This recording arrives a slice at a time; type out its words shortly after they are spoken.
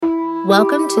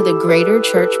Welcome to the Greater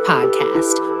Church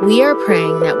Podcast. We are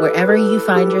praying that wherever you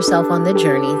find yourself on the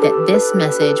journey, that this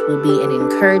message will be an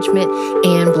encouragement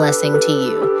and blessing to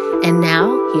you. And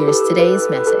now, here's today's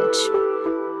message.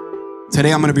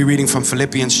 Today I'm going to be reading from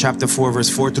Philippians chapter 4, verse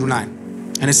 4 through 9.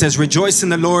 And it says, rejoice in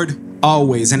the Lord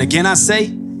always. And again I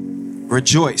say,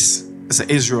 rejoice. It's an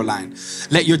Israel line.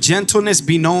 Let your gentleness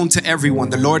be known to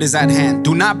everyone. The Lord is at hand.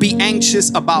 Do not be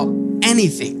anxious about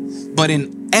anything, but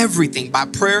in everything, by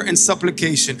prayer and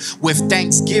supplication, with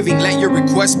thanksgiving, let your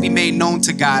requests be made known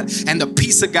to God. And the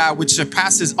peace of God, which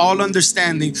surpasses all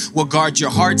understanding, will guard your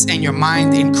hearts and your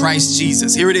mind in Christ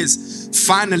Jesus. Here it is.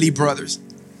 Finally, brothers,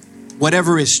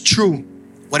 whatever is true,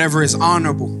 whatever is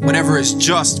honorable, whatever is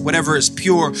just, whatever is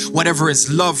pure, whatever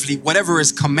is lovely, whatever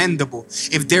is commendable,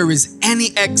 if there is any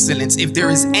excellence, if there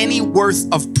is any worth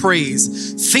of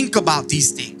praise, think about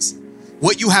these things.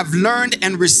 What you have learned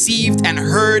and received and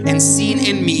heard and seen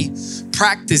in me,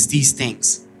 practice these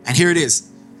things. And here it is.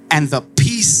 And the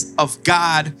peace of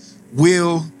God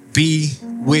will be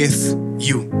with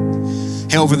you.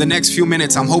 Hey, over the next few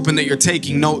minutes, I'm hoping that you're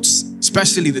taking notes,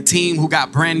 especially the team who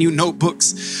got brand new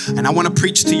notebooks. And I want to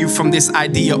preach to you from this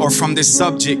idea or from this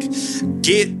subject.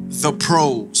 Get the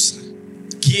pros.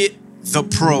 Get the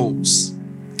pros.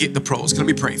 Get the pros. Can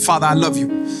we pray? Father, I love you.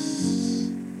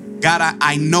 God,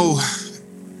 I know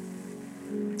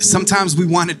sometimes we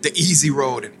wanted the easy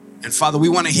road. And Father, we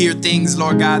want to hear things,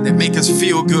 Lord God, that make us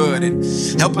feel good and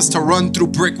help us to run through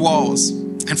brick walls.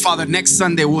 And Father, next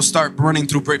Sunday, we'll start running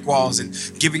through brick walls and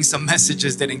giving some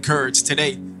messages that encourage.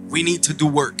 Today, we need to do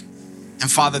work.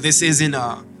 And Father, this isn't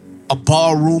a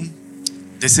ballroom.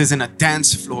 This isn't a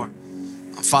dance floor.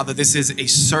 Father, this is a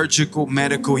surgical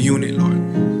medical unit, Lord.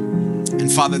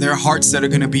 And Father, there are hearts that are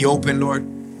going to be open, Lord.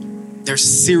 There's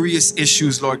serious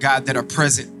issues, Lord God, that are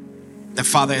present. That,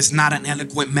 Father, it's not an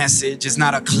eloquent message. It's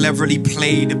not a cleverly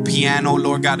played piano,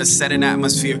 Lord God, to set an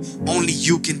atmosphere. Only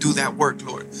you can do that work,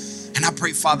 Lord. And I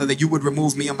pray, Father, that you would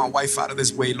remove me and my wife out of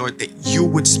this way, Lord, that you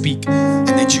would speak and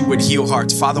that you would heal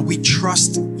hearts. Father, we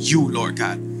trust you, Lord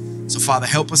God. So, Father,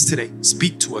 help us today.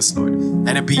 Speak to us, Lord.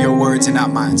 Let it be your words and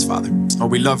not mine, Father.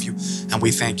 Lord, we love you and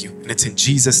we thank you. And it's in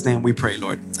Jesus' name we pray,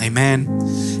 Lord. Amen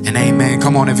and amen.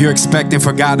 Come on, if you're expecting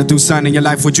for God to do something in your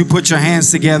life, would you put your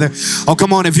hands together? Oh,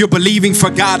 come on, if you're believing for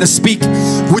God to speak,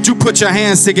 would you put your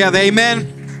hands together? Amen.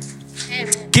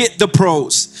 Get the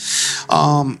pros.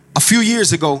 A few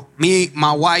years ago, me,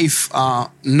 my wife,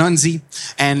 Nunzi,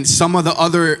 and some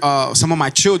of my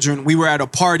children, we were at a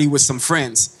party with some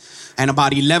friends. And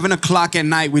about 11 o'clock at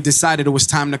night, we decided it was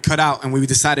time to cut out and we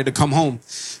decided to come home.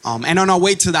 And on our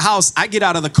way to the house, I get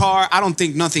out of the car. I don't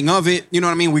think nothing of it. You know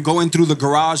what I mean? We go in through the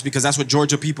garage because that's what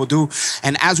Georgia people do.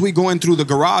 And as we go in through the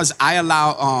garage, I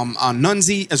allow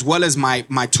Nunzi as well as my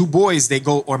two boys, they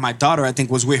go, or my daughter, I think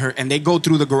was with her, and they go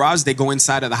through the garage, they go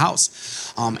inside of the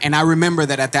house. And I remember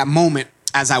that at that moment,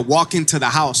 as I walk into the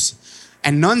house,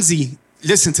 and Nunzi,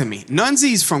 listen to me,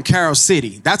 Nunzi's from Carroll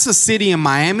City. That's a city in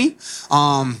Miami.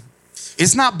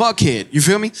 It's not Buckhead, you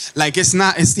feel me? Like it's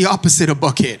the opposite of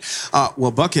Buckhead.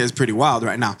 Well, Buckhead is pretty wild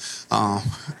right now.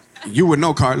 You would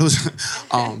know, Carlos.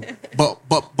 But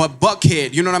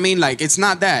Buckhead, you know what I mean? Like it's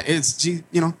not that. It's, you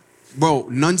know, bro,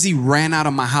 Nunzi ran out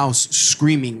of my house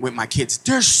screaming with my kids.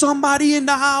 There's somebody in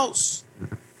the house.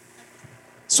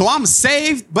 So I'm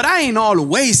saved, but I ain't all the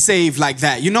way saved like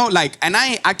that, you know, like, and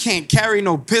I can't carry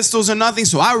no pistols or nothing.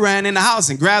 So I ran in the house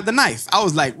and grabbed the knife. I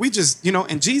was like, we just, you know,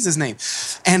 in Jesus' name.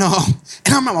 And I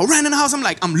remember I ran in the house. I'm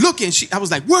like, I'm looking. I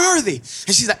was like, where are they? And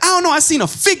she's like, I don't know. I seen a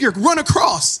figure run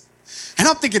across. And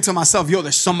I'm thinking to myself, yo,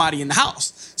 there's somebody in the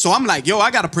house. So I'm like, yo,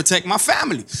 I got to protect my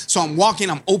family. So I'm walking,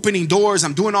 I'm opening doors,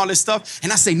 I'm doing all this stuff.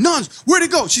 And I say, Nuns, where'd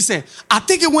it go? She said, I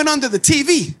think it went under the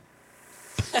TV.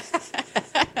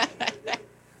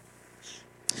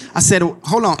 I said,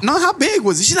 hold on. No, how big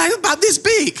was it? She's like, about this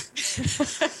big.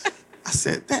 I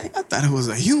said, dang, I thought it was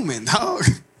a human, dog.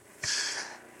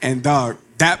 And dog,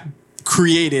 that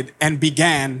created and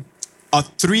began a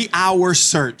 3-hour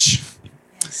search.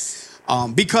 Yes.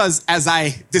 Because as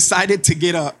I decided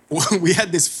to we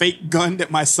had this fake gun that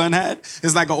my son had.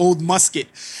 It's like an old musket.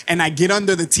 And I get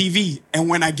under the TV. And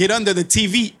when I get under the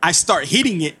TV, I start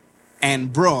hitting it.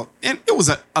 And bro, and it was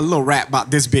a little rat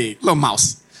about this big, little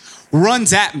mouse.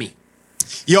 Runs at me.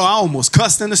 Yo, I almost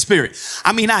cussed in the spirit.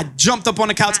 I mean, I jumped up on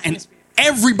the couch and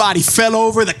everybody fell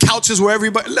over. The couches were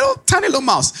everybody, tiny little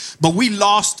mouse. But we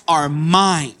lost our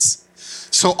minds.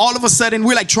 So all of a sudden,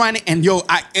 we're like trying to, and yo,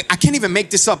 I can't even make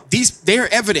this up. They're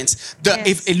evidence.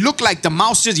 If it looked like the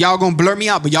mouse just, y'all gonna blur me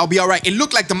out, but y'all be all right. It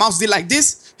looked like the mouse did like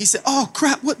this. He said, oh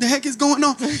crap, what the heck is going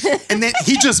on? And then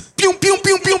he just, pew, pew,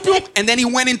 pew, pew, pew. And then he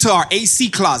went into our AC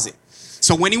closet.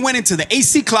 So when he went into the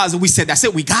AC closet, we said, that's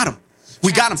it, we got him.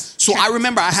 We got him. So I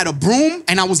remember I had a broom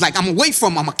and I was like, I'm gonna wait for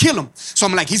him. I'm gonna kill him. So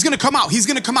I'm like, he's gonna come out. He's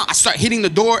gonna come out. I start hitting the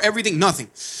door, everything, nothing.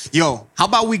 Yo, how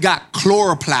about we got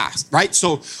chloroplast, right?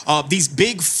 So these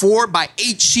big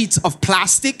 4x8 sheets of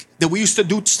plastic that we used to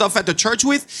do stuff at the church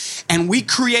with. And we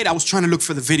create, I was trying to look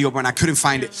for the video, but I couldn't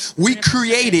find it. We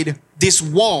created this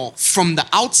wall from the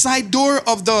outside door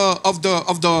of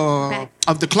the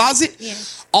closet. Yeah.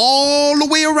 All the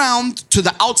way around to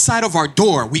the outside of our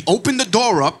door. We opened the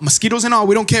door up, mosquitoes and all,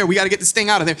 we don't care. We got to get this thing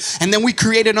out of there. And then we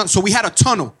created, so we had a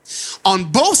tunnel.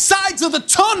 On both sides of the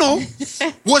tunnel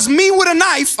was me with a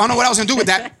knife. I don't know what I was going to do with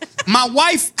that. My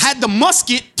wife had the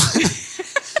musket.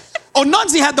 Oh,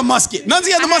 Nunzi had the musket.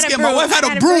 Nunzi had the musket. My wife had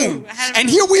a broom. And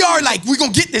here we are like, we're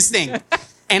going to get this thing.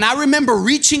 And I remember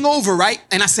reaching over, right?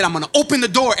 And I said, I'm going to open the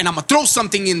door and I'm going to throw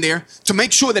something in there to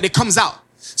make sure that it comes out.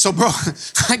 So, bro,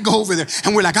 I go over there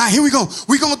and we're like, all right, here we go.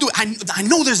 We're going to do it. I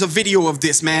know there's a video of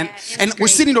this, man. Yeah, and we're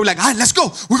sitting there like, all right, let's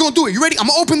go. We're going to do it. You ready? I'm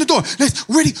going to open the door.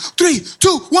 Ready? 3,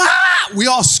 2, 1. We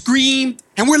all screamed.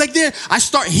 And we're like there. I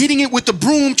start hitting it with the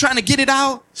broom, trying to get it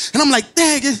out. And I'm like,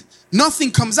 dang,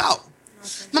 nothing comes out.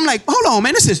 And I'm like, hold on,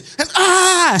 man. This is,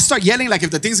 I start yelling like if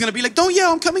the thing's going to be like, don't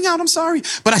yell, I'm coming out. I'm sorry.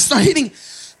 But I start hitting.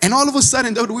 And all of a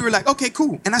sudden, we were like, okay,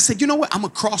 cool. And I said, you know what? I'm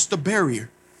going to cross the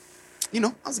barrier. You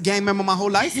know, I was a gang member my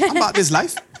whole life. I'm about this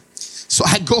life. So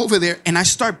I go over there and I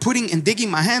start putting and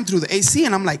digging my hand through the AC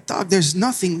and I'm like, dog, there's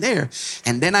nothing there.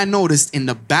 And then I noticed in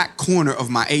the back corner of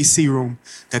my AC room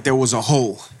that there was a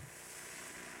hole.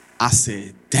 I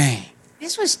said, dang.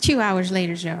 This was 2 hours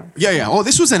later, Joe. Yeah. Oh,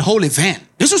 this was a whole event.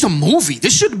 This was a movie.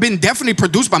 This should have been definitely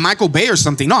produced by Michael Bay or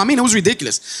something. No, I mean, it was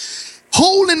ridiculous.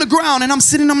 Hole in the ground, and I'm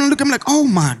sitting, I'm looking, I'm like, oh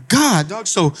my God, dog.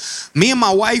 So me and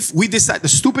my wife, we decided the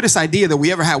stupidest idea that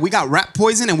we ever had. We got rat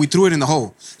poison and we threw it in the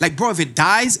hole. Like, bro, if it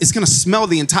dies, it's gonna smell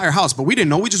the entire house. But we didn't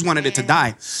know, we just wanted it to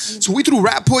die. So we threw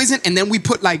rat poison and then we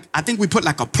put like, I think we put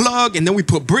like a plug and then we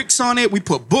put bricks on it. We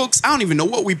put books. I don't even know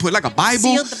what we put, like a Bible.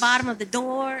 Sealed the bottom of the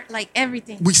door, like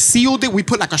everything. We sealed it. We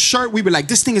put like a shirt. We were like,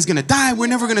 this thing is gonna die. We're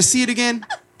never gonna see it again.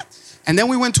 And then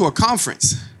we went to a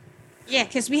conference. Yeah,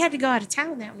 because we had to go out of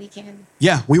town that weekend.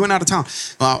 Yeah, we went out of town.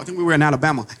 I think we were in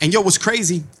Alabama. And yo, what's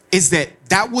crazy is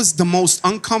that was the most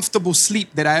uncomfortable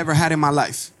sleep that I ever had in my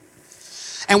life.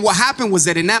 And what happened was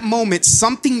that in that moment,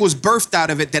 something was birthed out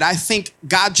of it that I think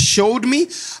God showed me.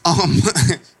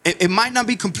 It might not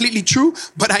be completely true,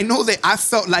 but I know that I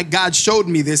felt like God showed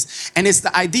me this. And it's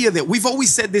the idea that we've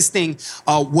always said this thing,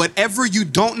 whatever you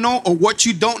don't know or what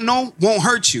you don't know won't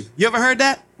hurt you. You ever heard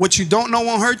that? What you don't know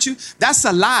won't hurt you? That's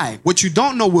a lie. What you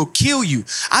don't know will kill you.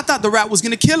 I thought the rat was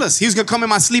going to kill us. He was going to come in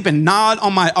my sleep and nod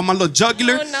on my little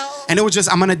jugular. Oh, no. And it was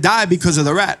just, I'm going to die because of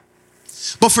the rat.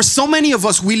 But for so many of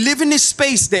us, we live in this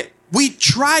space that we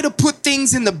try to put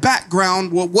things in the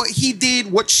background. Well, what he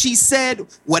did, what she said,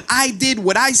 what I did,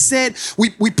 what I said.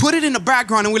 We put it in the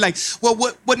background and we're like, well,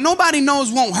 what nobody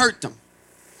knows won't hurt them.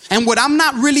 And what I'm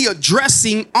not really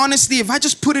addressing, honestly, if I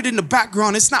just put it in the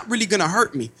background, it's not really going to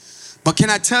hurt me. But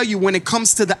can I tell you, when it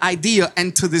comes to the idea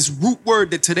and to this root word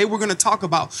that today we're going to talk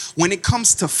about, when it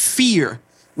comes to fear,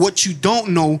 what you don't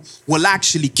know will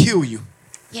actually kill you.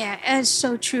 Yeah, that's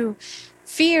so true.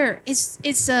 Fear,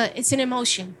 it's an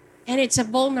emotion, and it's a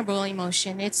vulnerable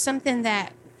emotion. It's something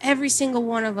that every single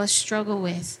one of us struggle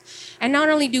with. And not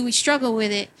only do we struggle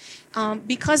with it,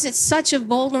 because it's such a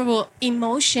vulnerable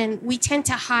emotion, we tend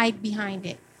to hide behind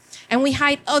it. And we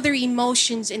hide other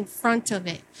emotions in front of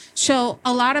it. So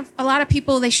a lot of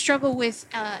people, they struggle with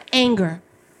anger,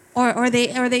 or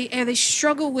they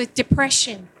struggle with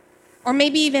depression, or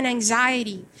maybe even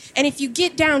anxiety. And if you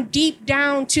get deep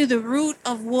down to the root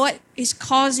of what is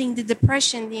causing the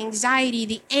depression, the anxiety,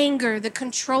 the anger, the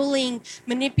controlling,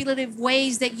 manipulative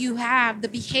ways that you have, the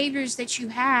behaviors that you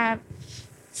have,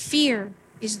 fear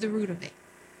is the root of it.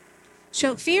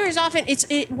 So fear is often,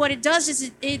 what it does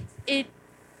is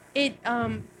it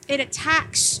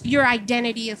attacks your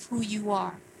identity of who you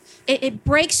are. It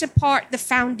breaks apart the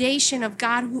foundation of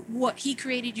God, what he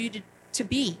created you to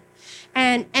be.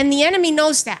 And the enemy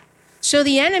knows that. So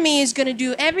the enemy is going to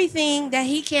do everything that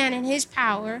he can in his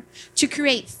power to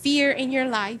create fear in your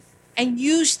life and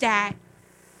use that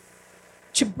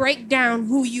to break down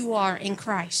who you are in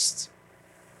Christ.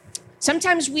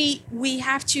 Sometimes we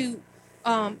have to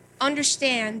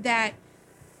understand that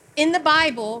in the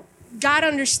Bible, God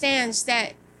understands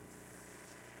that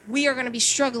we are going to be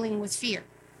struggling with fear.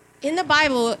 In the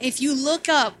Bible, if you look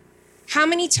up how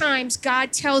many times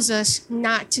God tells us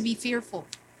not to be fearful,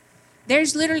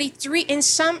 there's literally in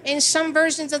some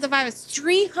versions of the Bible,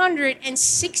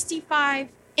 365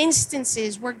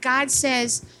 instances where God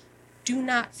says, do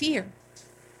not fear.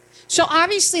 So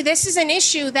obviously this is an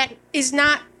issue that is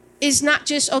not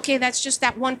just, okay, that's just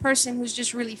that one person who's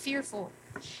just really fearful.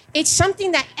 It's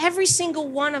something that every single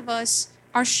one of us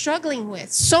are struggling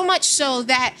with. So much so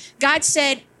that God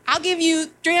said, I'll give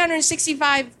you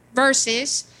 365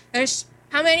 verses. There's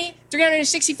how many?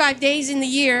 365 days in the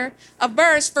year, a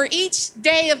verse for each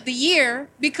day of the year,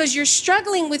 because you're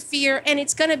struggling with fear and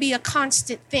it's going to be a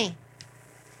constant thing.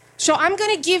 So I'm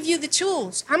going to give you the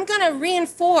tools. I'm going to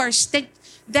reinforce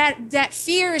that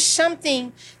fear is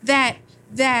something that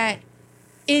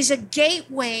is a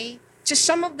gateway to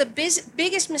some of the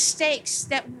biggest mistakes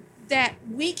that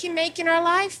we can make in our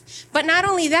life. But not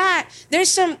only that,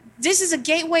 this is a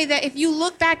gateway that if you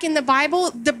look back in the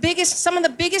Bible, some of the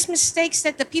biggest mistakes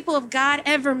that the people of God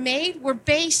ever made were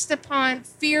based upon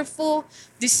fearful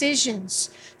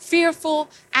decisions, fearful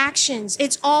actions.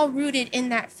 It's all rooted in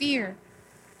that fear.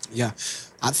 Yeah,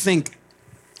 I think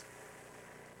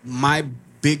my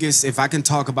biggest, if I can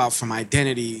talk about from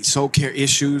identity, soul care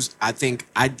issues, I think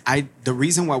the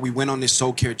reason why we went on this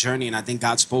soul care journey, and I think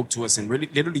God spoke to us and really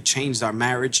literally changed our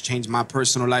marriage, changed my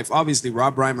personal life. Obviously,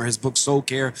 Rob Reimer, his book Soul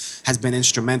Care has been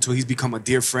instrumental. He's become a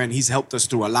dear friend. He's helped us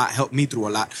through a lot, helped me through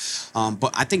a lot.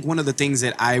 But I think one of the things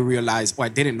that I realized, or I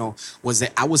didn't know, was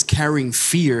that I was carrying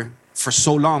fear for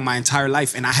so long, my entire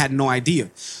life, and I had no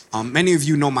idea. Many of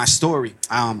you know my story.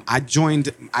 I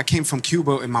came from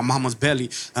Cuba in my mama's belly,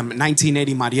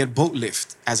 1980 Mariel boat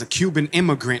lift. As a Cuban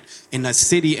immigrant in a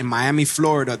city in Miami,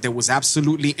 Florida, that was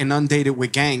absolutely inundated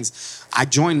with gangs. I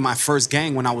joined my first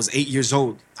gang when I was 8 years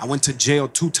old. I went to jail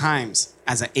 2 times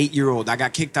as an 8-year-old. I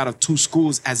got kicked out of 2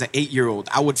 schools as an 8-year-old.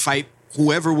 I would fight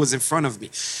whoever was in front of me.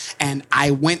 And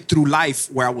I went through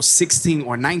life where I was 16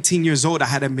 or 19 years old. I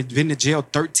had been to jail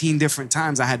 13 different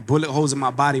times. I had bullet holes in my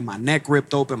body, my neck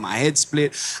ripped open, my head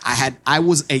split. I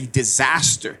was a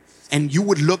disaster. And you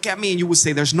would look at me and you would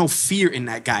say, there's no fear in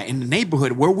that guy. In the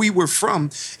neighborhood where we were from,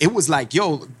 it was like,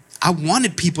 yo, I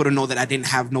wanted people to know that I didn't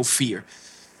have no fear.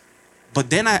 But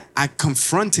then I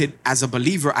confronted, as a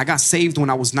believer, I got saved when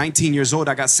I was 19 years old.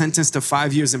 I got sentenced to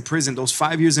 5 years in prison. Those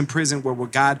 5 years in prison were where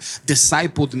God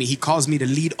discipled me. He caused me to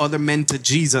lead other men to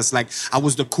Jesus. Like, I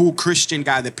was the cool Christian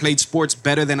guy that played sports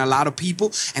better than a lot of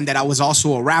people, and that I was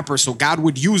also a rapper. So God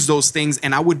would use those things,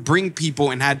 and I would bring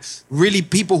people, and had really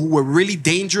people who were really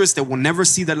dangerous that will never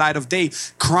see the light of day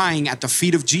crying at the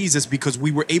feet of Jesus because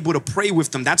we were able to pray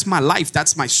with them. That's my life.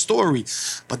 That's my story.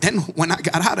 But then when I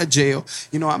got out of jail,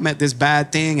 I met this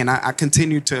bad thing, and I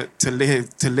continued to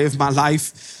live my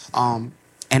life,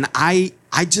 and I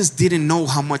just didn't know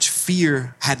how much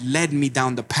fear had led me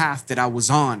down the path that I was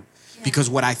on, because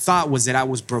what I thought was that I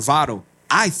was bravado.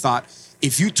 I thought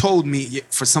if you told me,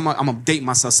 for some, I'm gonna date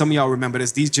myself, some of y'all remember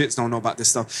this, these jits don't know about this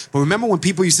stuff, but remember when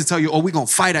people used to tell you, oh, we're gonna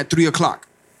fight at 3 o'clock?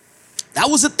 That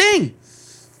was a thing.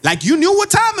 Like, you knew what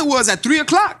time it was at 3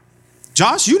 o'clock.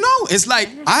 Josh, it's like,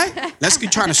 all right, let's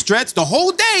keep trying to stretch. The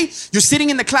whole day, you're sitting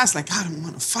in the class like, I don't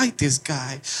want to fight this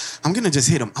guy. I'm going to just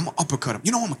hit him. I'm going to uppercut him.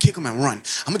 I'm going to kick him and run.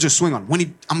 I'm going to just swing on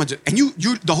him. And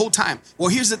you the whole time. Well,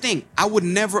 here's the thing. I would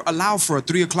never allow for a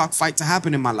 3 o'clock fight to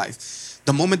happen in my life.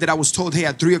 The moment that I was told, hey,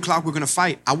 at 3 o'clock, we're going to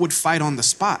fight, I would fight on the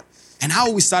spot. And I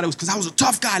always thought it was because I was a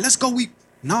tough guy. Let's go.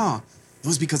 Nah, it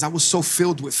was because I was so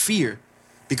filled with fear.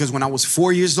 Because when I was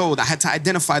 4 years old, I had to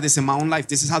identify this in my own life.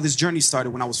 This is how this journey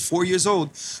started. When I was 4 years old,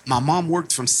 my mom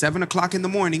worked from 7 o'clock in the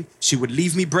morning. She would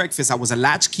leave me breakfast. I was a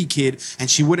latchkey kid, and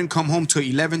she wouldn't come home till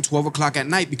 11, 12 o'clock at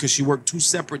night because she worked 2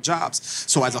 separate jobs.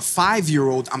 So as a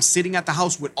 5-year-old, I'm sitting at the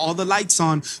house with all the lights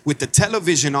on, with the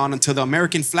television on until the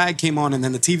American flag came on, and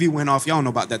then the TV went off. Y'all know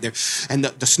about that there. And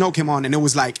the snow came on, and it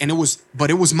was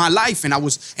my life, and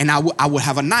I would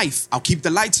have a knife. I'll keep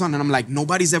the lights on, and I'm like,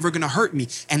 nobody's ever gonna hurt me.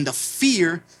 And the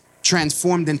fear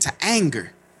transformed into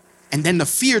anger. And then the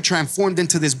fear transformed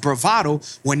into this bravado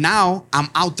where now I'm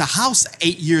out the house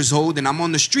 8 years old and I'm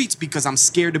on the streets because I'm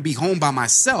scared to be home by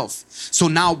myself. So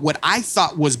now what I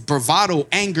thought was bravado,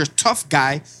 anger, tough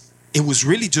guy, it was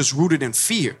really just rooted in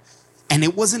fear. And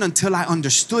it wasn't until I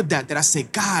understood that I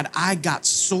said, God,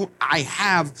 I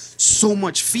have so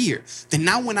much fear. Then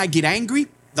now when I get angry,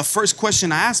 the first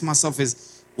question I ask myself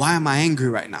is, why am I angry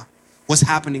right now? What's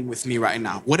happening with me right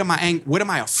now? What am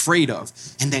I afraid of?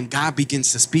 And then God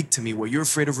begins to speak to me where you're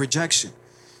afraid of rejection.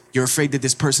 You're afraid that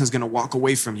this person's going to walk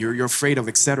away from you. You're afraid of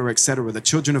et cetera, et cetera. The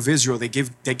children of Israel, they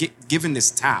get given this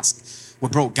task. Well,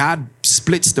 bro, God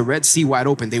splits the Red Sea wide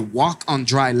open. They walk on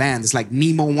dry land. It's like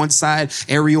Nemo on one side,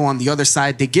 Ariel on the other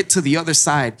side. They get to the other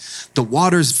side. The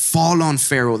waters fall on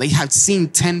Pharaoh. They had seen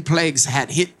 10 plagues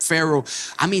had hit Pharaoh.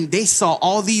 They saw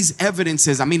all these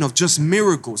evidences, of just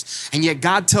miracles. And yet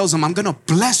God tells them, I'm going to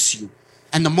bless you.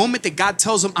 And the moment that God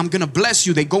tells them, I'm going to bless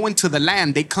you, they go into the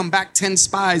land. They come back, 10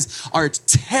 spies are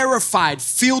terrified,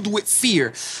 filled with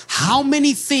fear. How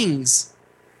many things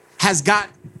has God,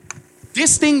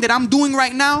 this thing that I'm doing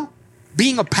right now,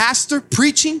 being a pastor,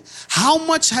 preaching, how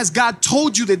much has God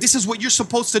told you that this is what you're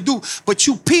supposed to do? But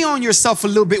you pee on yourself a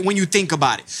little bit when you think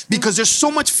about it, because there's so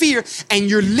much fear, and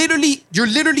you're literally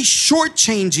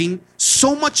shortchanging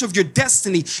so much of your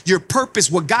destiny, your purpose,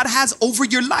 what God has over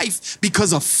your life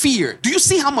because of fear. Do you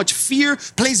see how much fear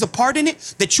plays a part in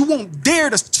it? That you won't dare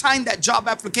to sign that job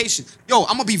application. Yo,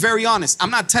 I'm gonna be very honest.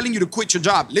 I'm not telling you to quit your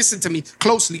job. Listen to me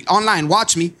closely online,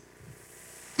 watch me.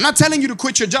 I'm not telling you to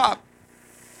quit your job.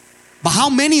 But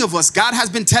how many of us, God has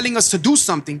been telling us to do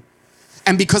something,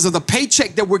 and because of the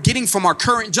paycheck that we're getting from our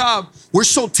current job, we're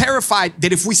so terrified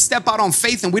that if we step out on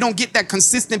faith and we don't get that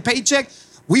consistent paycheck,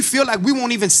 we feel like we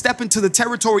won't even step into the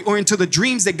territory or into the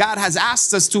dreams that God has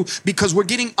asked us to, because we're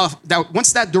getting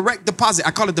once that direct deposit, I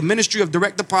call it the ministry of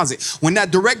direct deposit. When that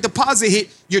direct deposit hit,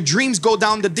 your dreams go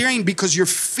down the drain because you're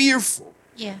fearful.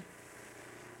 Yeah.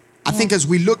 I think as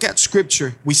we look at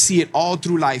scripture, we see it all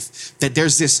through life, that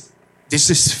there's this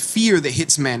fear that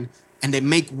hits men, and they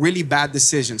make really bad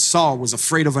decisions. Saul was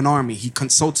afraid of an army. He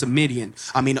consults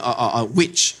a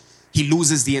witch. He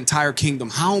loses the entire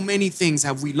kingdom. How many things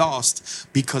have we lost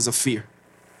because of fear?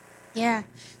 Yeah.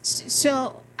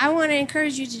 So I want to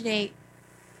encourage you today,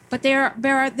 but there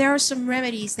are some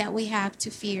remedies that we have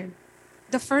to fear.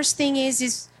 The first thing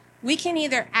is we can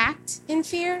either act in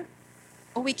fear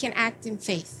or we can act in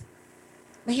faith.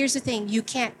 But here's the thing, you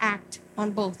can't act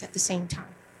on both at the same time.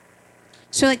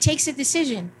 So it takes a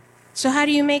decision. So how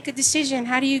do you make a decision?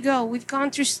 How do you go? We've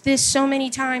gone through this so many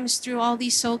times through all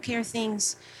these soul care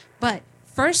things. But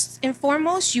first and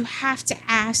foremost, you have to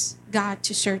ask God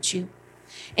to search you.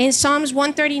 In Psalms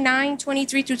 139,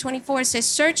 23 through 24, it says,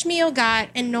 "Search me, O God,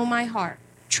 and know my heart.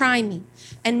 Try me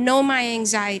and know my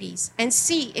anxieties, and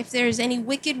see if there is any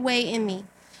wicked way in me,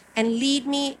 and lead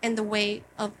me in the way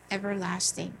of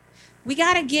everlasting." We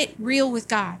got to get real with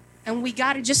God. And we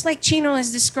got to, just like Chino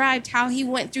has described how he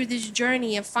went through this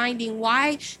journey of finding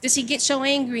why does he get so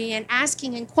angry, and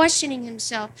asking and questioning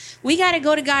himself. We got to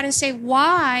go to God and say,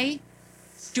 why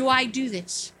do I do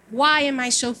this? Why am I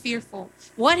so fearful?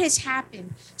 What has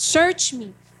happened? Search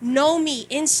me. Know me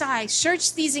inside.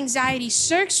 Search these anxieties.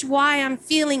 Search why I'm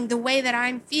feeling the way that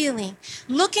I'm feeling.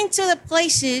 Look into the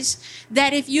places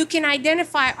that, if you can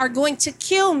identify, are going to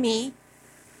kill me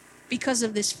because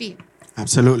of this fear.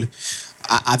 Absolutely.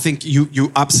 I think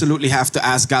you absolutely have to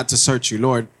ask God to search you.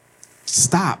 Lord,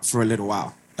 stop for a little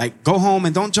while. Like, go home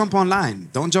and don't jump online.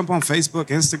 Don't jump on Facebook,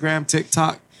 Instagram,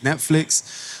 TikTok,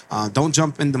 Netflix. Don't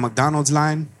jump in the McDonald's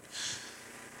line.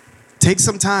 Take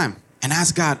some time and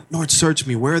ask God, Lord, search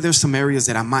me. Where are there some areas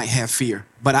that I might have fear?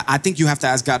 But I think you have to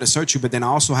ask God to search you, but then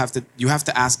also you have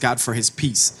to ask God for his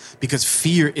peace, because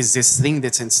fear is this thing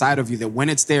that's inside of you that when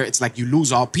it's there, it's like you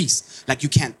lose all peace. Like you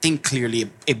can't think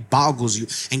clearly. It boggles you.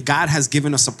 And God has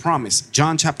given us a promise.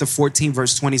 John chapter 14,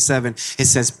 verse 27, it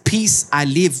says, "Peace I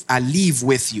leave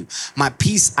with you. My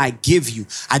peace I give you.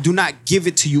 I do not give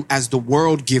it to you as the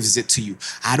world gives it to you.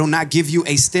 I do not give you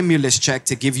a stimulus check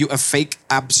to give you a fake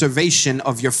observation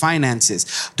of your finances.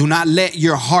 Do not let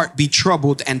your heart be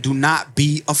troubled, and do not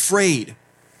be afraid."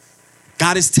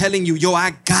 God is telling you, yo,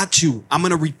 I got you. I'm going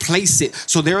to replace it.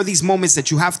 So there are these moments that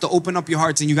you have to open up your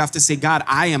hearts and you have to say, God,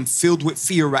 I am filled with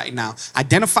fear right now.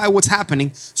 Identify what's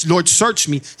happening. Lord, search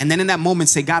me. And then in that moment,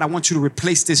 say, God, I want you to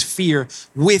replace this fear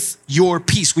with your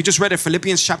peace. We just read it,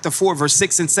 Philippians chapter 4, verse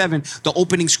 6 and 7. The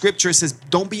opening scripture says,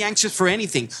 don't be anxious for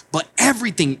anything, but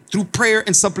everything through prayer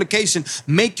and supplication.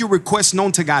 Make your requests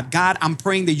known to God. God, I'm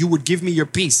praying that you would give me your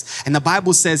peace. And the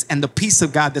Bible says, and the peace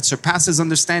of God that surpasses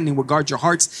understanding will guard your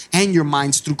hearts and your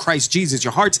minds through Christ Jesus.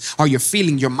 Your hearts are your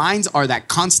feeling. Your minds are that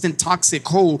constant toxic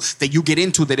hole that you get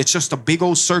into, that it's just a big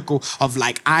old circle of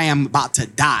like, I am about to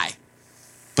die.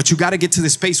 But you got to get to the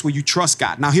space where you trust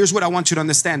God. Now, here's what I want you to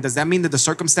understand. Does that mean that the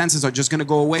circumstances are just going to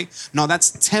go away? No,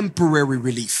 that's temporary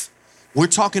relief. We're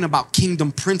talking about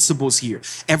kingdom principles here.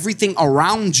 Everything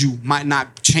around you might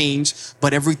not change,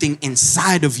 but everything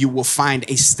inside of you will find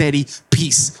a steady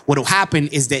peace. What will happen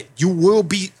is that you will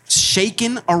be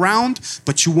shaken around,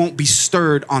 but you won't be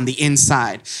stirred on the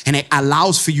inside. And it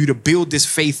allows for you to build this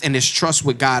faith and this trust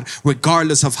with God,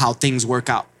 regardless of how things work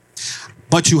out.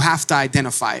 But you have to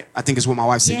identify it. I think is what my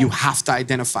wife said. Yeah. You have to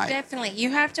identify it. Definitely.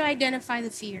 You have to identify the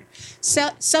fear.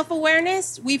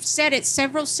 Self-awareness, we've said it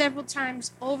several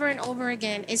times over and over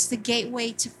again. It's the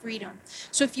gateway to freedom.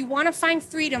 So if you want to find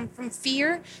freedom from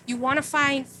fear, you want to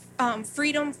find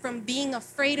freedom from being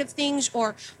afraid of things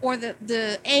or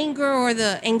the anger or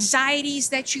the anxieties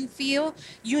that you feel,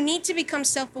 you need to become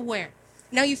self-aware.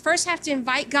 Now, you first have to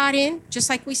invite God in, just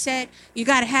like we said. You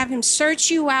got to have him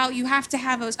search you out. You have to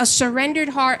have a surrendered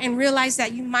heart and realize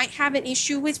that you might have an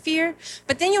issue with fear.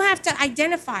 But then you have to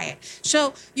identify it.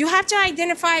 So you have to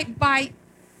identify by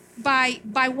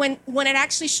when it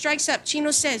actually strikes up.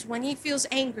 Chino says when he feels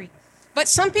angry. But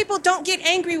some people don't get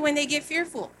angry when they get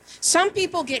fearful. Some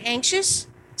people get anxious.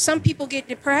 Some people get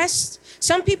depressed.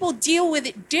 Some people deal with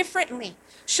it differently.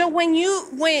 So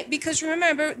because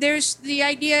remember, there's the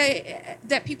idea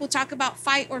that people talk about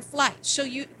fight or flight. So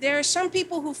there are some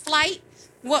people who flight.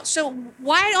 Well, so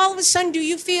why all of a sudden do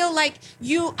you feel like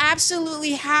you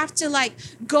absolutely have to like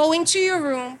go into your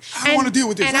room? I don't want to deal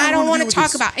with this. And I don't want to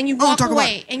talk about it. And you walk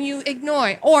away and you ignore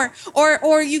it.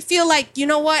 Or you feel like, you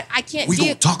know what, I can't deal. We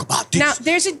don't talk about this. Now,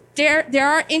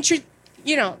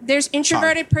 there's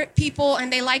introverted people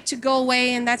and they like to go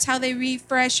away and that's how they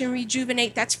refresh and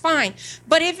rejuvenate. That's fine.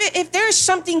 But if there's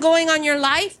something going on in your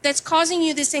life that's causing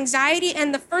you this anxiety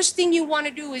and the first thing you want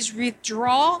to do is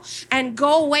withdraw and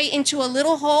go away into a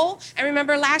little hole. And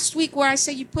remember last week where I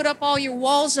said you put up all your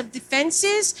walls of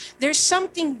defenses, there's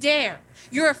something there.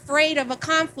 You're afraid of a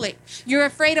conflict. You're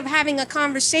afraid of having a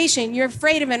conversation. You're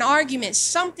afraid of an argument,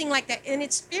 something like that. And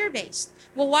it's fear-based.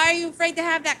 Well, why are you afraid to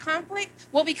have that conflict?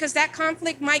 Well, because that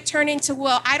conflict might turn into,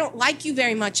 well, I don't like you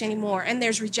very much anymore, and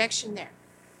there's rejection there.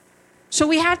 So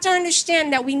we have to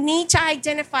understand that we need to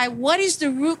identify what is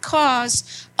the root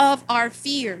cause of our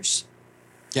fears.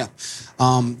 Yeah.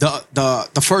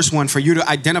 The first one, for you to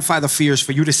identify the fears,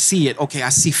 for you to see it. Okay, I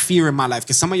see fear in my life.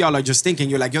 Because some of y'all are just thinking,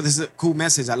 you're like, yo, this is a cool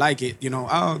message. I like it. You know,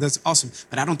 oh, that's awesome.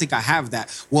 But I don't think I have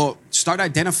that. Well, start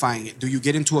identifying it. Do you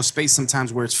get into a space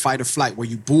sometimes where it's fight or flight, where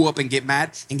you boo up and get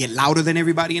mad and get louder than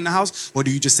everybody in the house? Or do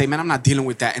you just say, man, I'm not dealing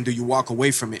with that, and do you walk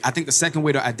away from it? I think the second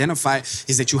way to identify it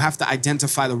is that you have to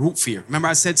identify the root fear. Remember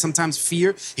I said sometimes fear,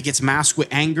 it gets masked with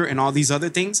anger and all these other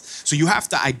things. So you have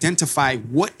to identify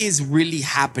what is really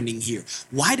happening here.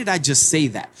 Why did I just say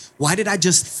that? Why did I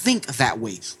just think that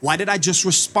way? Why did I just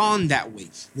respond that way?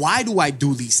 Why do I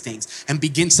do these things? And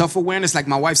begin self-awareness, like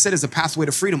my wife said, is a pathway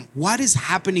to freedom. What is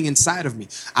happening inside of me?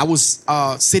 I was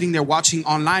sitting there watching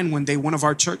online one day, one of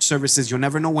our church services, you'll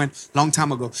never know when, long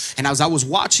time ago. And as I was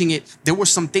watching it, there were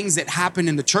some things that happened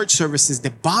in the church services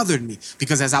that bothered me.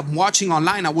 Because as I'm watching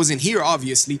online, I wasn't here,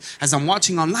 obviously. As I'm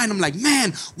watching online, I'm like,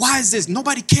 man, why is this?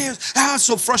 Nobody cares. I was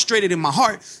so frustrated in my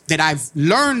heart that I've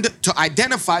learned to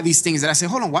identify these things that I say,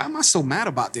 hold on, why am I so mad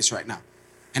about this right now?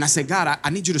 And I said, God, I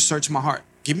need you to search my heart.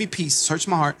 Give me peace, search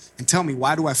my heart, and tell me,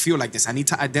 why do I feel like this? I need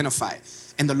to identify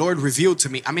it. And the Lord revealed to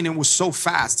me, I mean, it was so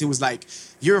fast. It was like,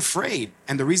 you're afraid.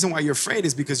 And the reason why you're afraid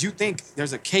is because you think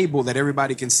there's a cable that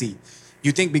everybody can see.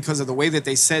 You think because of the way that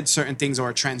they said certain things, or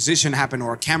a transition happened,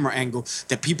 or a camera angle,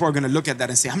 that people are going to look at that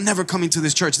and say, I'm never coming to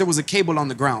this church. There was a cable on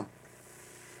the ground.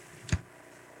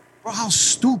 Bro, how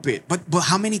stupid. But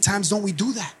how many times don't we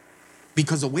do that?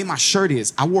 Because the way my shirt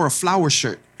is, I wore a flower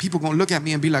shirt. People gonna look at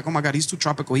me and be like, oh my God, he's too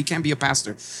tropical. He can't be a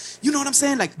pastor. You know what I'm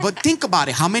saying? Like, but think about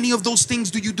it. How many of those things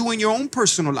do you do in your own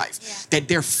personal life? Yeah. That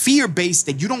they're fear-based,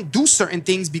 that you don't do certain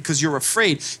things because you're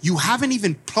afraid. You haven't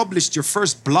even published your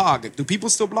first blog. Do people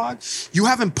still blog? You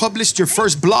haven't published your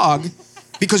first blog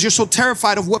because you're so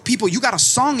terrified of what people, you got a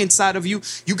song inside of you,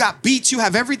 you got beats, you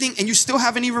have everything, and you still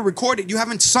haven't even recorded. You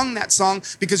haven't sung that song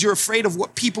because you're afraid of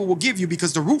what people will give you,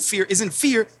 because the root fear isn't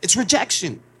fear, it's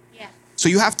rejection. Yeah. So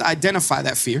you have to identify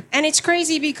that fear. And it's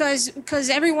crazy because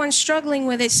everyone's struggling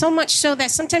with it, so much so that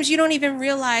sometimes you don't even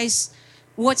realize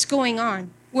what's going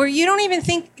on. Where you don't even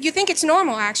think, you think it's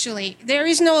normal, actually. There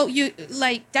is no,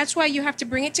 that's why you have to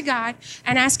bring it to God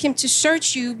and ask him to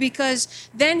search you, because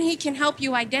then he can help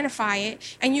you identify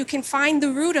it and you can find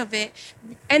the root of it.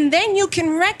 And then you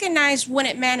can recognize when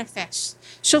it manifests.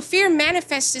 So fear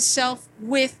manifests itself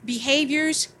with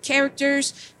behaviors,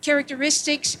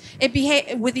 characteristics,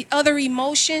 with the other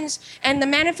emotions, and the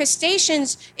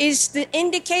manifestations is the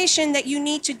indication that you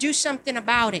need to do something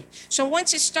about it. So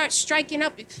once it starts striking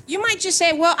up, you might just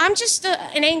say, well, I'm just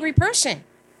an angry person.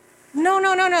 No.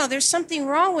 There's something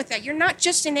wrong with that. You're not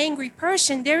just an angry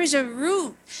person. There is a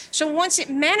root. So once it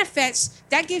manifests,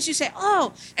 that gives you say,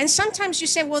 oh, and sometimes you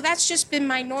say, well, that's just been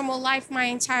my normal life my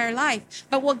entire life.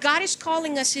 But what God is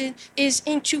calling us in is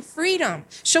into freedom.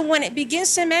 So when it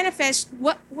begins to manifest,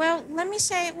 let me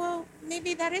say, well,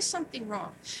 maybe that is something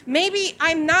wrong. Maybe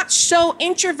I'm not so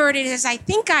introverted as I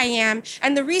think I am.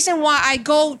 And the reason why I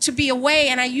go to be away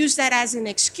and I use that as an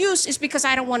excuse is because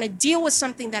I don't want to deal with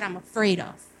something that I'm afraid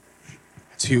of.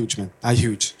 It's huge, man.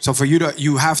 Huge. So for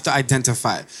you have to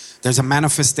identify it. There's a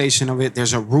manifestation of it.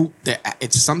 There's a root.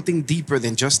 It's something deeper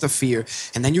than just a fear.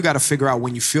 And then you got to figure out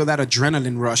when you feel that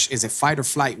adrenaline rush, is it fight or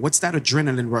flight? What's that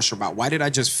adrenaline rush about? Why did I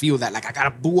just feel that? Like I got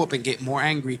to boo up and get more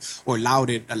angry or loud.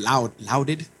 Get more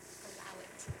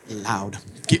loud.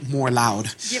 Get more loud.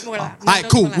 All right,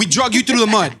 cool. We drug you through the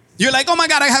mud. You're like, oh my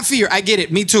God, I have fear. I get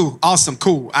it. Me too. Awesome.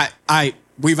 Cool.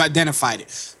 We've identified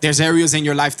it. There's areas in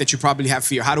your life that you probably have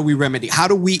fear. How do we remedy? How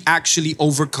do we actually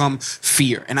overcome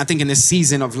fear? And I think in this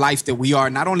season of life that we are,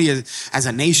 not only as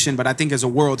a nation, but I think as a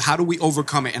world, how do we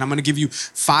overcome it? And I'm going to give you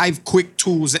 5 quick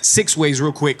tools, 6 ways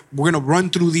real quick. We're going to run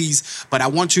through these, but I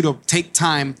want you to take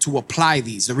time to apply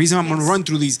these. The reason I'm going to run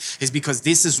through these is because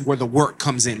this is where the work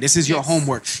comes in. This is your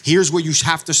homework. Here's where you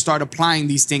have to start applying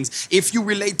these things. If you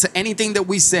relate to anything that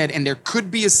we said, and there could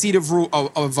be a seed of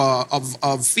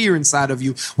fear inside of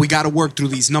you, we got to work through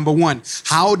these. Number 1,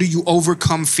 how do you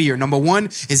overcome fear? Number 1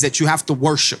 is that you have to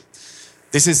worship.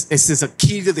 This is a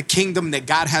key to the kingdom that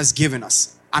God has given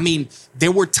us. I mean,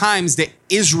 there were times that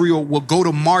Israel would go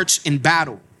to march in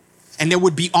battle, and there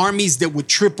would be armies that would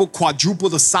triple, quadruple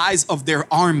the size of their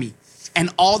army. And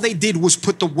all they did was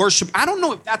put the worship. I don't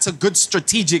know if that's a good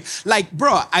strategic. Like,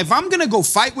 bro, if I'm going to go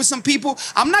fight with some people,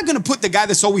 I'm not going to put the guy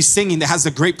that's always singing that has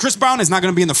the great. Chris Brown is not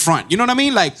going to be in the front. You know what I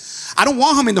mean? Like, I don't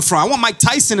want him in the front. I want Mike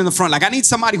Tyson in the front. Like, I need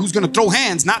somebody who's going to throw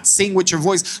hands, not sing with your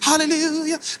voice.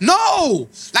 Hallelujah. No.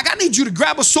 Like, I need you to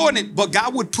grab a sword. But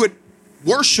God would put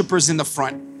worshipers in the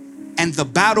front. And the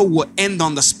battle would end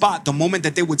on the spot the moment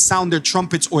that they would sound their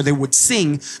trumpets or they would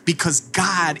sing, because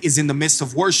God is in the midst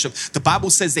of worship. The Bible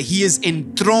says that he is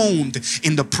enthroned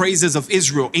in the praises of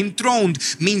Israel. Enthroned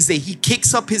means that he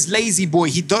kicks up his lazy boy.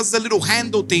 He does the little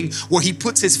handle thing where he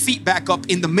puts his feet back up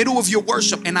in the middle of your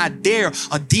worship. And I dare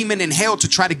a demon in hell to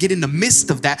try to get in the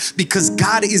midst of that, because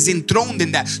God is enthroned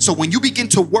in that. So when you begin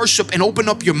to worship and open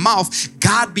up your mouth,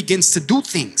 God begins to do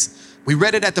things. We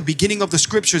read it at the beginning of the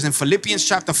scriptures in Philippians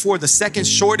chapter 4, the second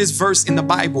shortest verse in the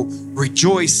Bible.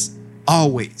 Rejoice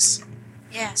always.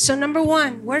 Yeah. So number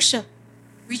 1, worship.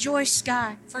 Rejoice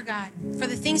God, for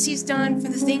the things he's done, for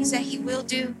the things that he will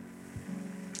do.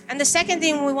 And the second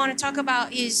thing we want to talk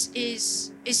about is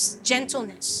is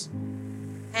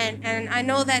and I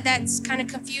know that that's kind of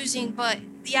confusing, but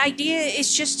the idea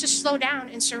is just to slow down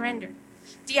and surrender.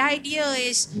 The idea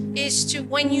is to,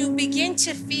 when you begin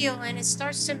to feel and it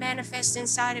starts to manifest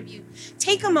inside of you,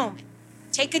 take a moment,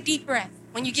 take a deep breath.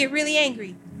 When you get really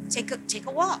angry, take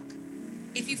a walk.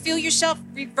 If you feel yourself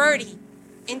reverting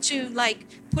into like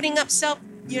putting up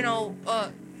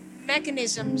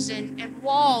mechanisms and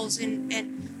walls and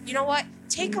you know what?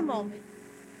 Take a moment,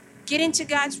 get into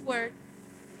God's word.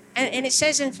 And it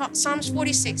says in Psalms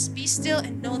 46, be still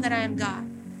and know that I am God.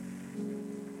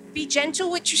 Be gentle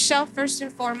with yourself first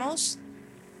and foremost,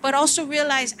 but also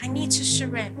realize I need to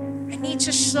surrender. I need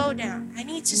to slow down. I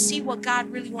need to see what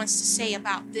God really wants to say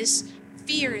about this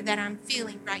fear that I'm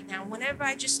feeling right now. Whenever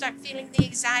I just start feeling the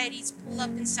anxieties pull up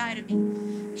inside of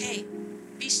me, hey,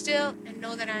 be still and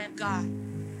know that I am God.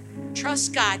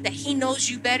 Trust God that he knows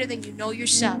you better than you know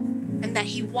yourself, and that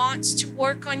he wants to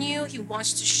work on you. He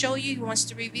wants to show you. He wants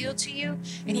to reveal to you,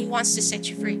 and he wants to set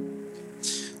you free.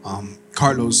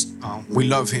 Carlos, we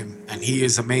love him, and he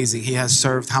is amazing. He has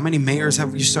served. How many mayors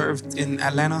have you served in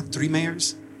Atlanta? 3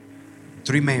 mayors?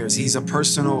 3 mayors. He's a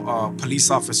personal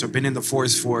police officer, been in the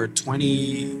force for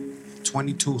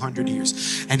 2,200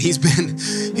 years. And he's been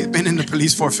in the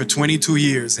police force for 22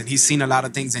 years, and he's seen a lot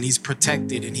of things, and he's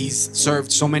protected, and he's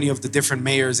served so many of the different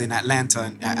mayors in Atlanta,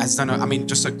 and has done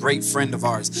just a great friend of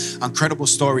ours. Incredible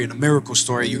story and a miracle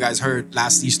story you guys heard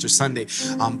last Easter Sunday.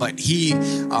 But he,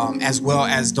 as well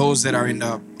as those that are in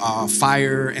the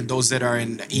fire and those that are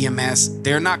in the EMS,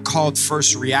 they're not called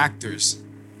first reactors.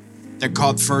 They're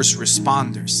called first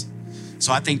responders.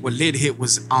 So I think what Lid hit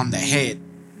was on the head.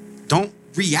 Don't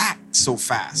react so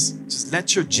fast. Just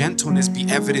let your gentleness be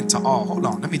evident to all. Hold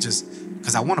on,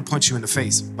 because I want to punch you in the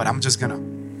face, but I want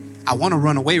to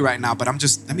run away right now, but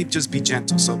let me just be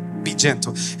gentle. So be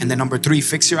gentle. And then number 3,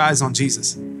 fix your eyes on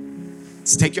Jesus.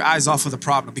 Just take your eyes off of the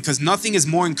problem, because nothing is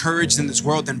more encouraged in this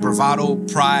world than bravado,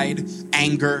 pride,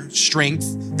 anger,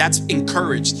 strength. That's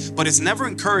encouraged, but it's never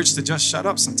encouraged to just shut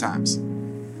up sometimes.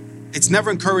 It's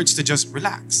never encouraged to just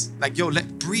relax. Like,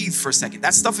 breathe for a second.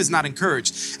 That stuff is not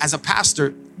encouraged. As a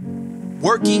pastor,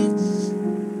 working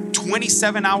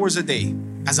 27 hours a day,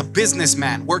 as a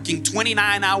businessman, working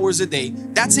 29 hours a day,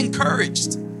 that's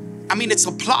encouraged. I mean, it's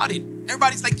applauded.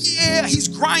 Everybody's like, yeah, he's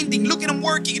grinding. Look at him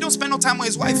working. He don't spend no time with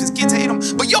his wife. His kids hate him.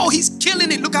 But he's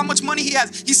killing it. Look how much money he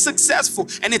has. He's successful.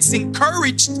 And it's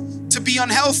encouraged to be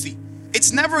unhealthy.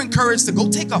 It's never encouraged to go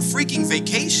take a freaking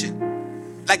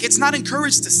vacation. Like, it's not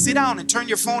encouraged to sit down and turn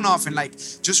your phone off and like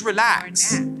just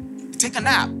relax. Take a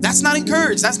nap. That's not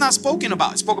encouraged. That's not spoken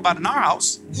about. It's spoken about in our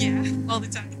house. Yeah, all the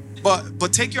time.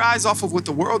 But take your eyes off of what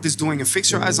the world is doing and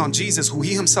fix your eyes on Jesus, who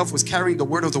he himself was carrying the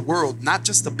word of the world, not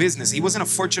just the business. He wasn't a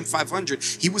Fortune 500.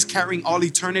 He was carrying all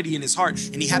eternity in his heart.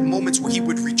 And he had moments where he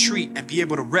would retreat and be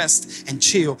able to rest and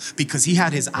chill because he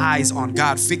had his eyes on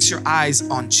God. Fix your eyes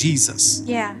on Jesus.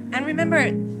 Yeah, and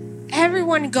remember,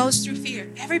 everyone goes through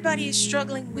fear. Everybody is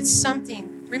struggling with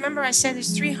something. Remember, I said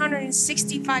there's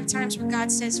 365 times where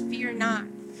God says, fear not,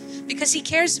 because he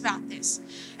cares about this.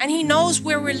 And he knows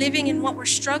where we're living and what we're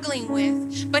struggling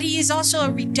with. But he is also a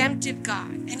redemptive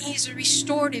God, and he is a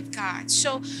restorative God.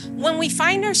 So when we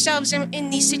find ourselves in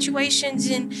these situations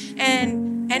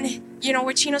and you know,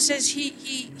 where Chino says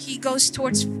he goes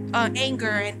towards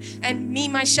anger, and me,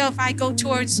 myself, I go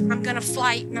towards, I'm going to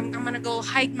flight, and I'm going to go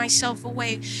hide myself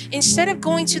away. Instead of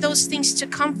going to those things to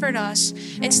comfort us,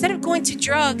 instead of going to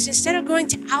drugs, instead of going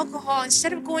to alcohol,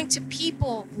 instead of going to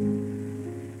people,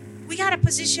 we got to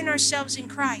position ourselves in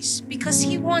Christ, because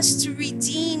he wants to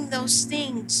redeem those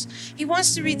things. He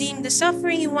wants to redeem the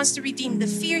suffering. He wants to redeem the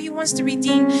fear. He wants to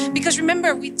redeem, because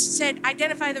remember, we said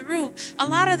identify the root. A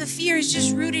lot of the fear is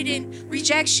just rooted in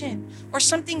rejection, or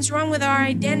something's wrong with our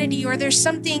identity, or there's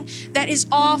something that is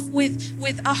off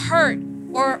with a hurt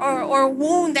or a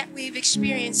wound that we've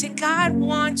experienced. And God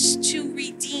wants to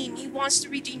redeem. He wants to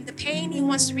redeem the pain. He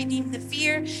wants to redeem the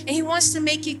fear. And he wants to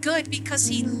make it good because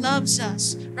he loves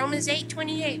us. Romans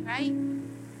 8:28, right?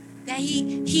 That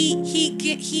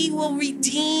he will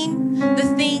redeem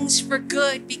the things for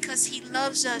good because he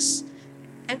loves us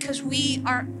and because we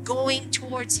are going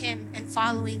towards him and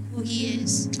following who he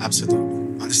is.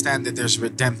 Absolutely. Understand that there's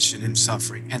redemption in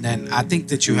suffering. And then I think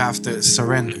that you have to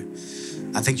surrender.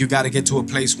 I think you got to get to a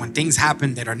place when things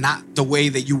happen that are not the way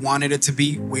that you wanted it to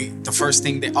be. The first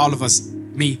thing that all of us,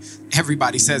 me,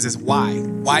 everybody says is why?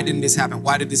 Why didn't this happen?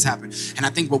 Why did this happen? And I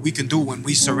think what we can do when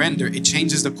we surrender, it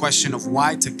changes the question of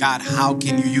why to God. How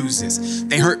can you use this?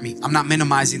 They hurt me. I'm not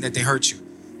minimizing that they hurt you.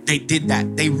 They did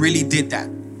that. They really did that.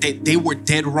 They were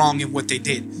dead wrong in what they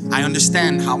did. I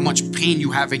understand how much pain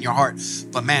you have in your heart.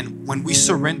 But man, when we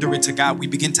surrender it to God, we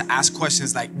begin to ask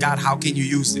questions like, God, how can you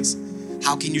use this?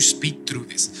 How can you speak through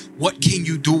this? What can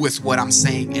you do with what I'm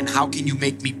saying? And how can you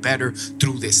make me better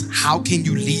through this? How can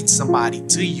you lead somebody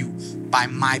to you by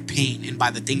my pain and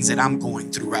by the things that I'm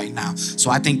going through right now?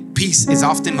 So I think peace is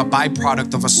often a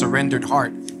byproduct of a surrendered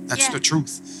heart. That's the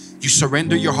truth. You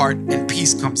surrender your heart and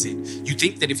peace comes in. You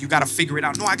think that if you got to figure it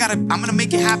out, no, I'm going to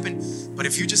make it happen. But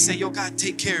if you just say, yo, God,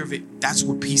 take care of it, that's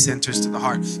where peace enters to the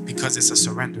heart, because it's a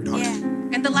surrendered heart. Yeah.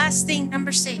 And the last thing,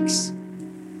 number 6,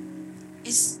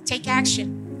 is take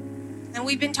action. And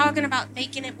we've been talking about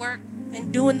making it work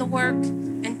and doing the work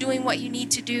and doing what you need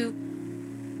to do.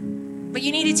 But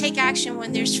you need to take action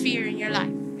when there's fear in your life.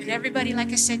 And everybody,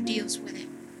 like I said, deals with it.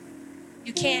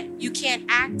 You can't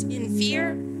act in fear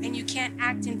and you can't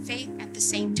act in faith at the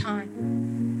same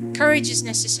time. Courage is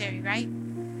necessary, right?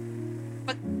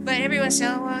 But everyone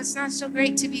says, oh, well, it's not so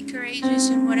great to be courageous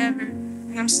and whatever,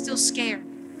 and I'm still scared.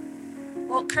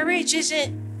 Well, courage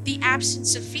isn't the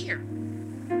absence of fear.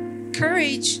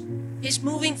 Courage is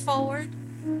moving forward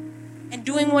and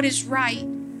doing what is right,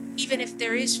 even if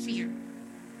there is fear.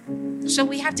 So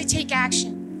we have to take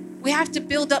action. We have to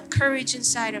build up courage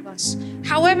inside of us.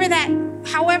 However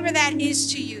that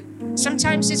is to you.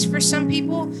 Sometimes it's for some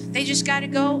people, they just got to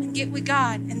go and get with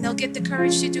God and they'll get the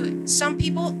courage to do it. Some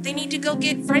people, they need to go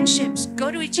get friendships. Go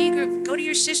to a G group. Go to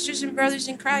your sisters and brothers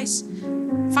in Christ.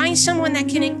 Find someone that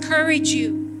can encourage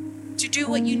you to do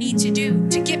what you need to do,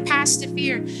 to get past the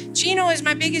fear. Chino is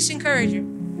my biggest encourager.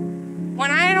 When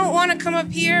I don't want to come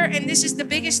up here, and this is the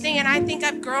biggest thing, and I think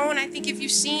I've grown. I think if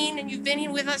you've seen and you've been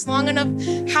here with us long enough,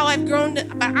 how I've grown,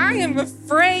 but I am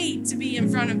afraid to be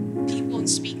in front of people and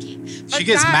speaking. But she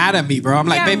gets mad at me, bro. I'm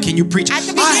like, babe, can you preach?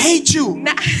 I hate you.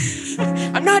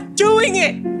 I'm not doing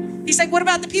it. He's like, what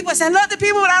about the people? I said, I love the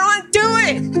people, but I don't want to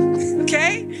do it.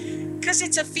 Okay? Because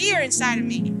it's a fear inside of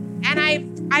me. And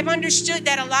I've understood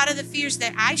that a lot of the fears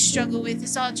that I struggle with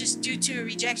is all just due to a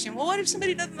rejection. Well, what if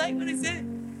somebody doesn't like what I said?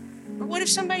 Or what if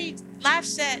somebody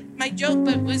laughs at my joke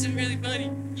but wasn't really funny?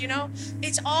 You know?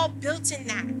 It's all built in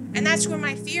that. And that's where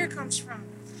my fear comes from.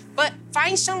 But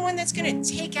find someone that's going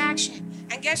to take action.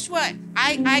 And guess what?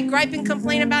 I gripe and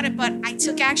complain about it, but I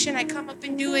took action. I come up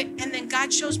and do it. And then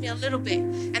God shows me a little bit.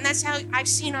 And that's how I've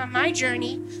seen on my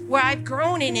journey where I've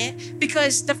grown in it.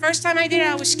 Because the first time I did it,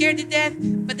 I was scared to death.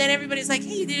 But then everybody's like,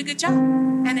 hey, you did a good job.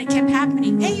 And it kept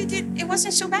happening. Hey, it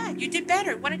wasn't so bad. You did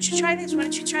better. Why don't you try this? Why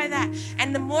don't you try that?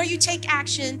 And the more you take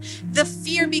action, the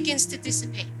fear begins to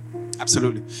dissipate.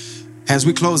 Absolutely. As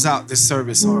we close out this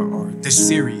service or this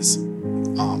series,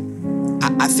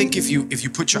 I think if you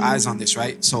put your eyes on this,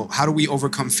 right? So how do we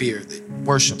overcome fear?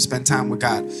 Worship, spend time with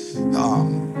God,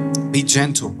 be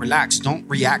gentle, relax, don't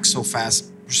react so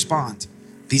fast, respond.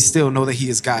 Be still, know that He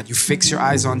is God. You fix your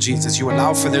eyes on Jesus. You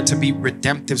allow for there to be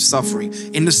redemptive suffering.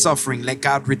 In the suffering, let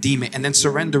God redeem it and then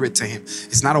surrender it to Him.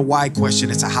 It's not a why question,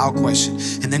 it's a how question.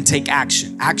 And then take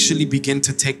action. Actually begin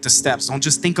to take the steps. Don't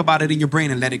just think about it in your brain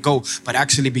and let it go, but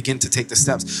actually begin to take the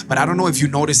steps. But I don't know if you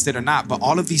noticed it or not, but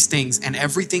all of these things and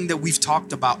everything that we've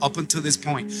talked about up until this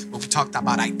point, when we talked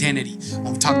about identity,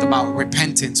 when we talked about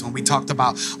repentance, when we talked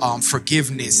about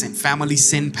forgiveness and family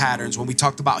sin patterns, when we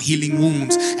talked about healing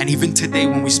wounds, and even today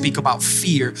when we speak about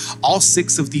fear, all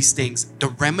 6 of these things, the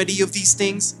remedy of these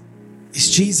things is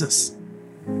Jesus.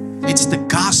 It's the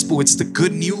gospel. It's the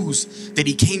good news that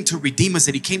He came to redeem us,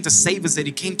 that He came to save us, that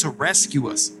He came to rescue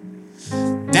us.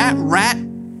 That rat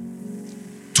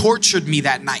tortured me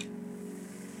that night.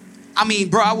 I mean,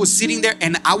 bro, I was sitting there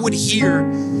and I would hear,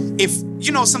 if,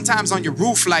 you know, sometimes on your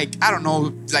roof, like, I don't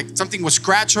know, like something was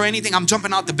scratched or anything, I'm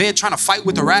jumping out the bed trying to fight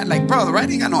with the rat. Like, bro, the rat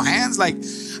ain't got no hands. Like,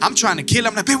 I'm trying to kill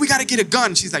him. I'm like, babe, we got to get a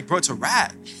gun. She's like, bro, it's a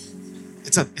rat.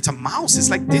 It's a mouse. It's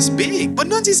like this big. But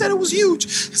Nunzi said it was huge.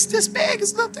 It's this big.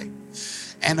 It's nothing.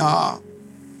 And I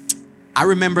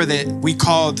remember that we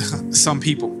called some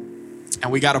people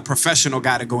and we got a professional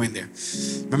guy to go in there.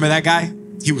 Remember that guy?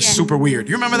 He was super weird.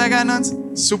 You remember that guy,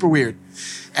 Nuns? Super weird.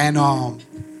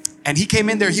 And he came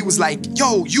in there, he was like,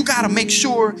 yo, you gotta make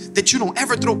sure that you don't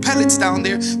ever throw pellets down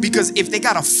there, because if they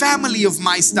got a family of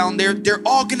mice down there, they're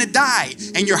all gonna die.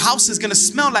 And your house is gonna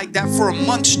smell like that for a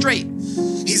month straight.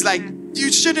 He's like,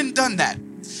 you shouldn't have done that.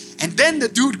 And then the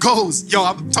dude goes, yo,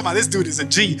 I'm talking about this dude is a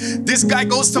G. This guy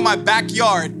goes to my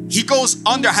backyard. He goes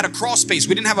under, I had a crawl space.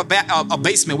 We didn't have a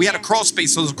basement. We had a crawl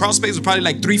space. So the crawl space was probably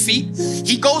like 3 feet.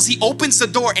 He goes, he opens the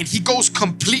door and he goes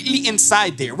completely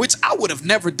inside there, which I would have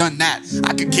never done that.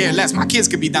 I could care less. My kids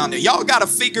could be down there. Y'all got to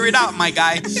figure it out, my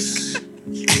guy.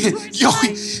 Yo,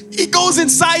 he goes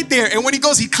inside there, and when he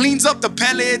goes, he cleans up the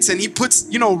pellets and he puts,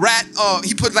 you know,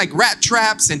 he put like rat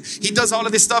traps, and he does all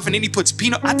of this stuff, and then he puts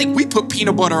I think we put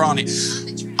peanut butter on it,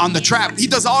 on the trap. He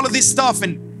does all of this stuff,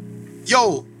 and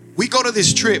yo, we go to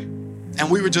this trip, and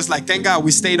we were just like, thank God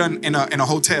we stayed in a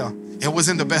hotel. It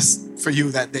wasn't the best for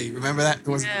you that day. Remember that? It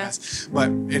wasn't the best, but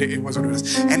it was what it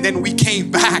was. And then we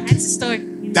came back. That's a story.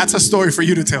 That's a story for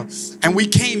you to tell. And we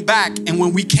came back, and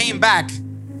when we came back,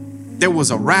 there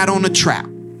was a rat on the trap.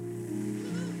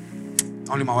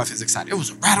 Only my wife is excited. It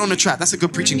was a rat on the trap. That's a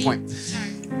good preaching point.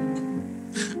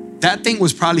 That thing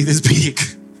was probably this big.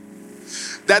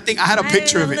 That thing, I had a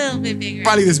picture of it. A little bit bigger.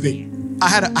 Probably this big. I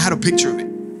had a picture of it.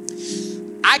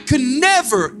 I could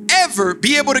never, ever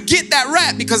be able to get that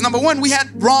rat because, number one, we had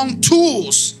wrong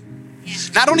tools.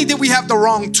 Not only did we have the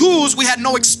wrong tools, we had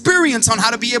no experience on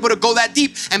how to be able to go that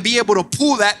deep and be able to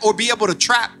pull that or be able to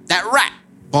trap that rat.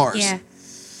 Bars. Yeah.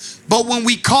 But when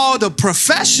we called a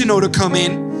professional to come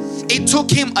in, it took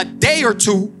him a day or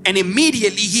two, and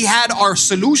immediately he had our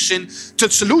solution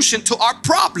to our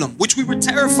problem, which we were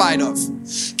terrified of.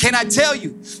 Can I tell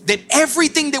you that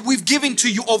everything that we've given to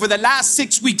you over the last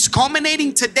 6 weeks,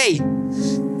 culminating today,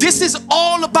 this is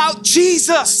all about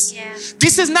Jesus. Yeah.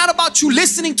 This is not about you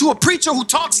listening to a preacher who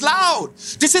talks loud.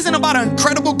 This isn't about an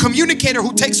incredible communicator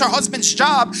who takes her husband's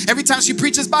job every time she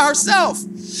preaches by herself.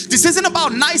 This isn't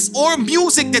about nice or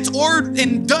music that's ordered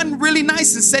and done really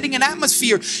nice and setting an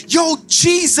atmosphere. Yo,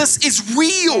 Jesus is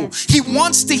real. He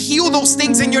wants to heal those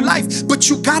things in your life, but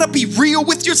you gotta be real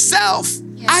with yourself.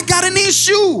 Yeah. I got an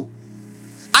issue.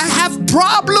 I have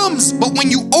problems, but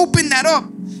when you open that up,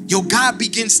 yo, God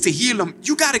begins to heal them.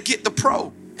 You got to get the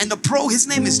pro. And the pro, his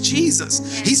name is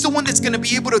Jesus. He's the one that's going to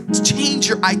be able to change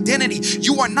your identity.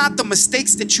 You are not the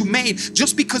mistakes that you made.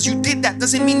 Just because you did that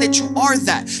doesn't mean that you are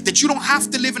that. That you don't have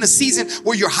to live in a season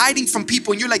where you're hiding from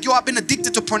people and you're like, yo, I've been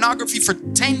addicted to pornography for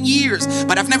 10 years,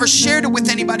 but I've never shared it with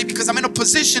anybody because I'm in a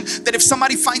position that if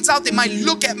somebody finds out, they might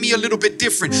look at me a little bit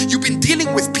different. You've been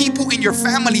dealing with people in your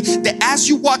family that as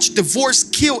you watch divorce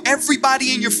kill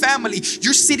everybody in your family,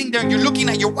 you're sitting there and you're looking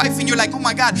at your wife and you're like, oh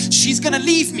my God, she's going to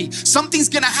leave me. Something's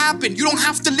going to happen. You don't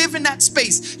have to live in that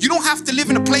space. You don't have to live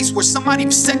in a place where somebody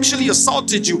sexually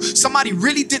assaulted you. Somebody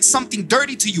really did something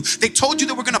dirty to you. They told you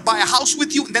they were going to buy a house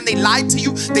with you and then they lied to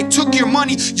you. They took your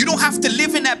money. You don't have to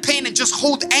live in that pain and just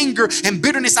hold anger and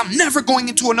bitterness. I'm never going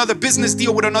into another business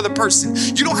deal with another person.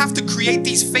 You don't have to create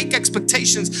these fake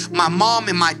expectations. My mom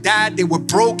and my dad, they were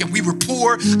broke and we were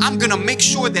poor. I'm going to make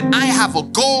sure that I have a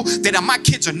goal that my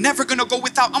kids are never going to go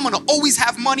without. I'm going to always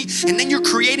have money. And then you're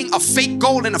creating a fake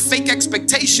goal and a fake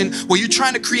expectation situation where you're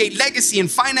trying to create legacy and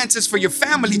finances for your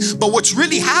family, but what's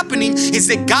really happening is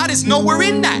that God is nowhere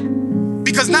in that.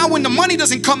 Because now when the money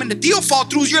doesn't come and the deal fall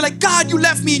through, you're like, God, you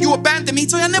left me and you abandoned me.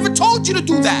 So I never told you to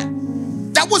do that.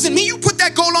 That wasn't me. You put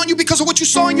that goal on you because of what you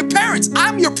saw in your parents.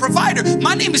 I'm your provider.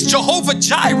 My name is Jehovah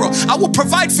Jireh. I will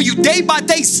provide for you day by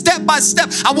day, step by step.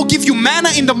 I will give you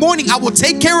manna in the morning. I will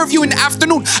take care of you in the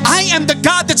afternoon. I am the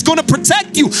God that's going to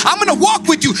protect you. I'm going to walk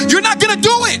with you. You're not going to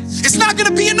do it. It's not going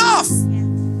to be enough.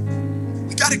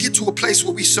 We got to get to a place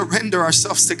where we surrender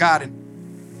ourselves to God. And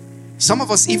some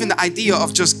of us, even the idea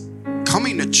of just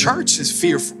coming to church is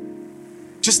fearful.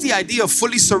 Just the idea of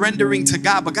fully surrendering to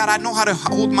God. But God, I know how to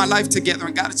hold my life together.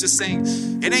 And God is just saying,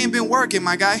 it ain't been working,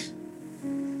 my guy.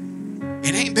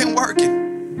 It ain't been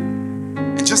working.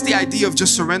 And just the idea of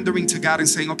just surrendering to God and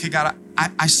saying, okay, God,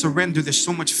 I surrender. There's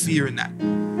so much fear in that.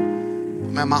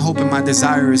 Man, my hope and my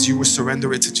desire is you will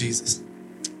surrender it to Jesus.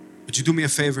 Would you do me a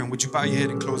favor and would you bow your head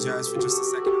and close your eyes for just a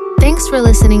second? Thanks for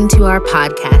listening to our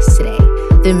podcast today.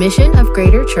 The mission of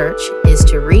Greater Church is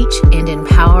to reach and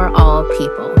empower all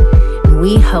people.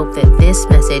 We hope that this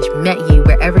message met you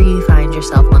wherever you find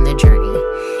yourself on the journey.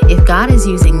 If God is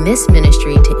using this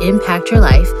ministry to impact your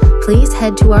life, please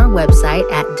head to our website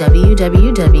at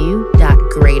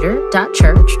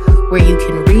www.greater.church, where you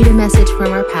can read a message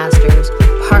from our pastors,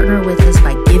 partner with us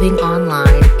by giving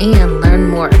online, and learn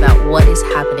more about what is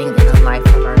happening in the life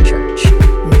of our church.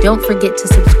 And don't forget to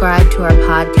subscribe to our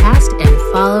podcast and